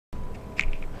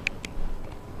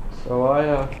So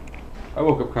I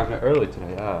woke up kind of early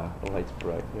today. The light's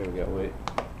bright. There we go. Wait.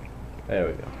 There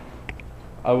we go.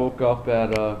 I woke up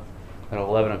at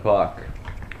 11 o'clock.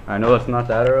 I know that's not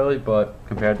that early, but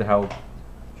compared to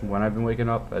when I've been waking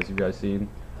up, as you guys seen,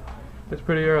 it's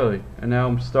pretty early. And now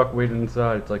I'm stuck waiting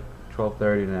inside. It's like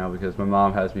 12:30 now because my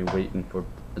mom has me waiting for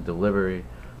a delivery,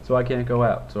 so I can't go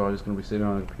out. So I'm just gonna be sitting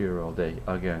on the computer all day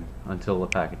again until the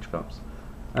package comes,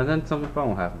 and then something fun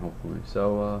will happen hopefully.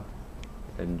 So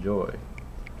enjoy.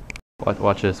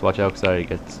 Watch this. Watch how excited he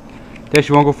gets. Dash,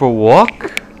 you wanna go for a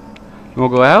walk? You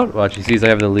wanna go out? Watch, he sees I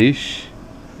have the leash.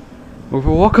 Go for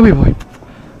a walk. Come here, boy.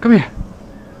 Come here.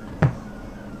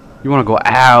 You wanna go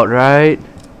out, right?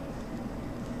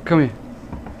 Come here.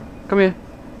 Come here.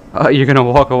 You're gonna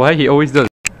walk away? He always does.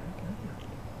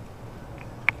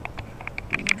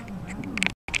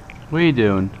 What are you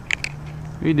doing?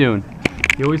 What are you doing?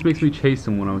 He always makes me chase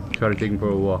him when I try to take him for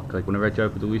a walk. Like whenever I try to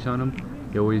put the leash on him,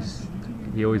 he always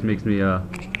makes me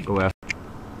go after.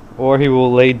 Or he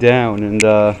will lay down and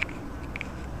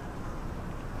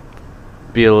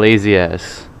be a lazy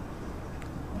ass.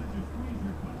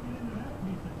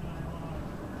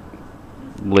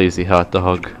 Lazy hot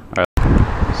dog. Alright.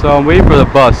 So I'm waiting for the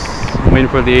bus. I'm waiting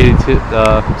for the 82,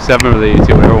 7 or the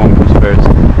 82, whatever one comes first.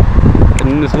 And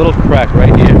in this little crack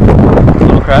right here,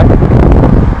 little crack,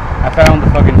 I found the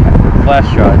fucking flash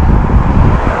drive.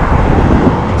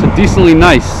 It's a decently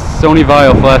nice Sony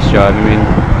Vaio flash drive. I mean,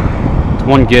 it's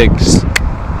 1 gig.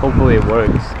 Hopefully it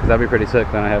works, because that'd be pretty sick.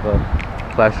 Then I have a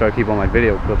flash drive to keep all my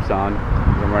video clips on,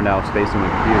 because I'm running out of space on my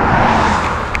computer.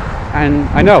 And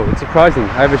I know, it's surprising.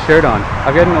 I have a shirt on.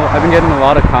 I've been getting a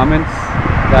lot of comments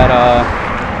that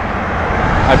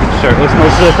I've been shirtless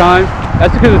most of the time.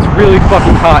 That's because it's really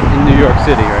fucking hot in New York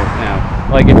City right now.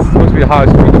 Like, it's supposed to be the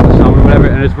hottest week of the summer or whatever,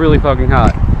 and it's really fucking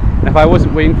hot. And if I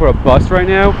wasn't waiting for a bus right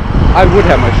now, I would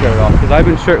have my shirt off, because I've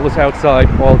been shirtless outside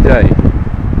all day.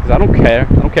 Because I don't care.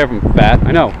 I don't care if I'm fat.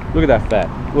 I know. Look at that fat.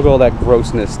 Look at all that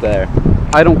grossness there.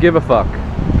 I don't give a fuck.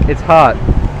 It's hot.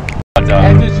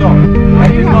 I did song. I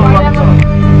did I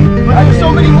have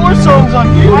so many more songs on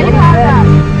here. Why do you have that?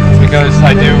 It's because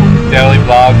I do daily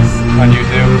vlogs on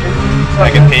YouTube. I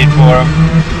get paid for them,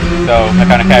 so I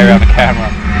kind of carry around the camera.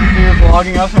 You're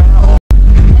vlogging us right now?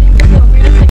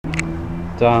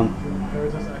 Tom.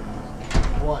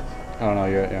 What? I don't know,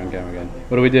 you're on camera again.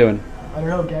 What are we doing? I don't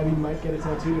know, Gabby might get a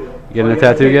tattoo today. You getting a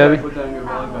tattoo, Gabby? Put that in your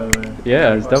vlog, by the way.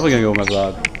 Yeah, it's definitely gonna go in my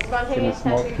vlog. Spontaneous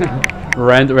tattoo.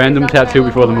 Random tattoo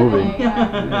before the movie.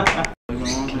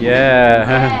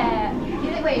 Yeah.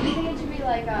 Wait, do you think it should be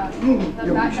like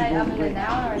the back side up and then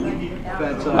down, or like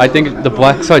down? I think the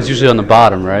black side's usually on the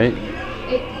bottom, right?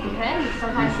 It depends.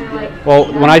 Sometimes you're like.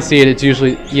 Well, when I see it, it's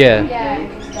usually Yeah,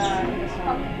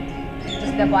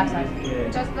 just the black side.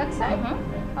 Just that side.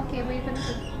 Okay, where you put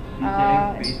this? Be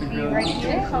right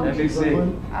here. A little bit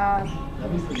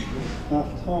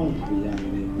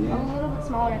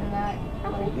smaller than that.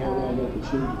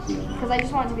 Because I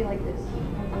just want it to be like this.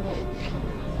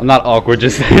 I'm not awkward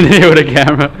just standing here with a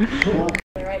camera.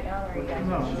 Right now, or are you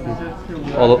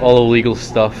guys? All the legal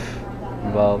stuff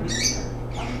involved.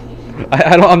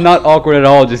 I'm not awkward at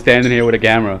all just standing here with a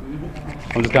camera.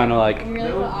 I'm just kind of like. You really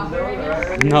feel awkward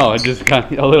right now? No, just kind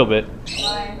of a little bit.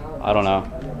 Why? I don't know.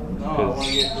 'Cause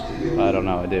I don't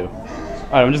know. I do.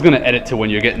 Alright, I'm just gonna edit to when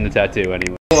you're getting the tattoo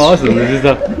anyway. Awesome. This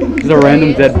is a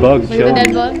random dead bug chilling. Look at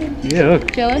the dead bug. Yeah,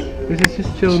 look. Chilling. This is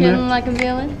just chilling Chilling there. like a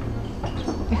villain.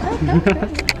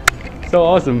 So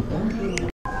awesome.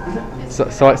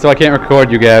 So I can't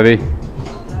record you, Gabby.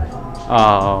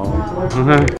 Oh.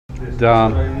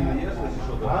 Dumb.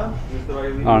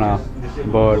 I don't know.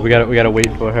 I'm bored. We gotta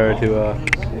wait for her to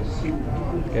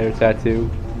get her tattoo.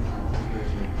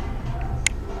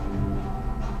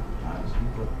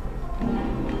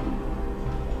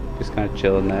 Just kind of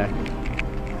chilling there.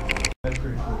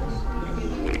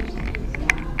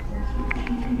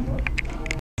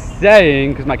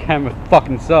 Saying, because my camera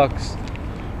fucking sucks,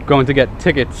 going to get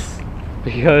tickets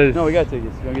because No, we got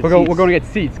tickets. we're going to get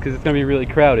seats because it's going to be really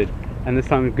crowded, and this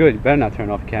time is good. You better not turn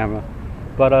off the camera.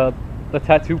 But the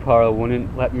tattoo parlor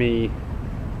wouldn't let me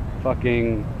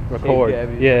fucking record.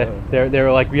 Yeah, they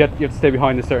were like, you have to stay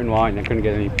behind a certain line. I couldn't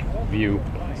get any view.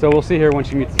 So we'll see her when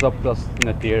she meets us up with us in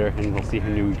the theater, and we'll see her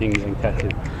new thing getting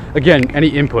tattooed. Again, any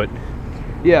input?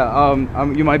 Yeah,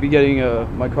 you might be getting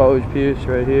my college pierce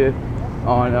right here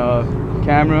on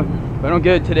camera. If I don't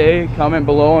get it today, comment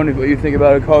below on what you think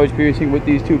about a college piercing with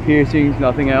these 2 piercings,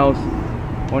 nothing else. I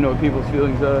want to know what people's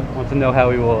feelings are. Want to know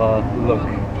how we will look.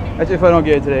 That's if I don't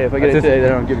get it today. If I get it today,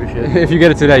 then I don't give a shit. If you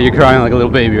get it today, you're crying like a little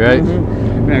baby, right? You're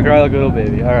gonna cry like a little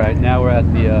baby. All right, now we're at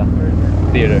the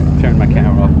theater. Turn my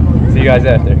camera off. See you guys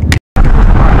after.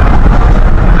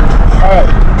 Alright.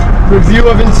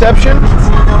 Review of Inception.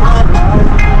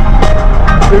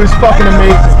 It was fucking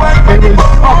amazing. It was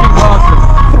fucking awesome.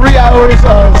 3 hours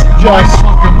of just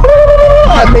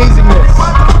amazingness.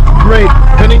 Great.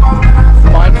 Vinny?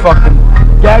 Mind fucking.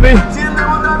 Gabby?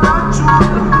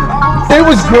 It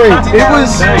was great. It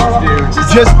was. Thanks, dude.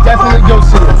 Just definitely go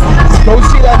see it. Go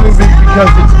see that movie because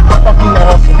it's fucking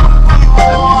awesome.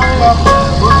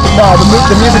 No,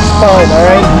 the music's fine,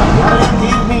 alright?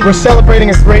 We're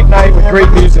celebrating a great night with great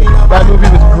music. That movie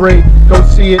was great. Go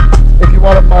see it if you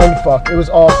want to mind fuck. It was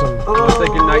awesome. I want to say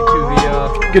goodnight to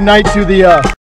the Good night to the